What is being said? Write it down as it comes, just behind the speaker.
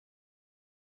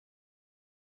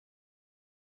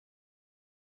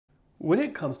When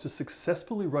it comes to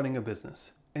successfully running a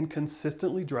business and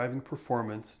consistently driving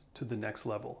performance to the next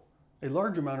level, a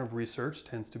large amount of research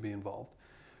tends to be involved.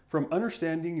 From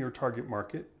understanding your target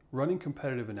market, running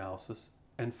competitive analysis,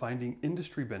 and finding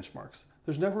industry benchmarks,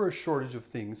 there's never a shortage of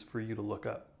things for you to look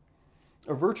up.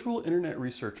 A virtual internet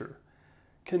researcher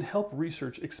can help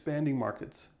research expanding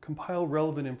markets, compile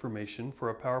relevant information for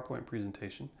a PowerPoint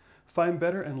presentation, find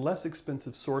better and less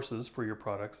expensive sources for your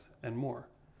products, and more.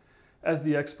 As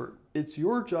the expert, it's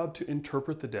your job to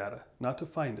interpret the data, not to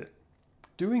find it.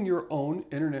 Doing your own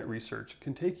internet research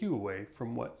can take you away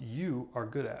from what you are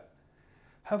good at.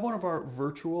 Have one of our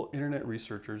virtual internet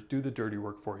researchers do the dirty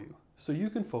work for you, so you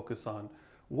can focus on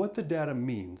what the data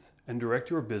means and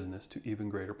direct your business to even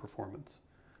greater performance.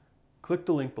 Click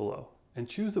the link below and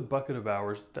choose a bucket of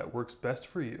hours that works best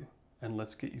for you, and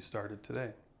let's get you started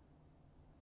today.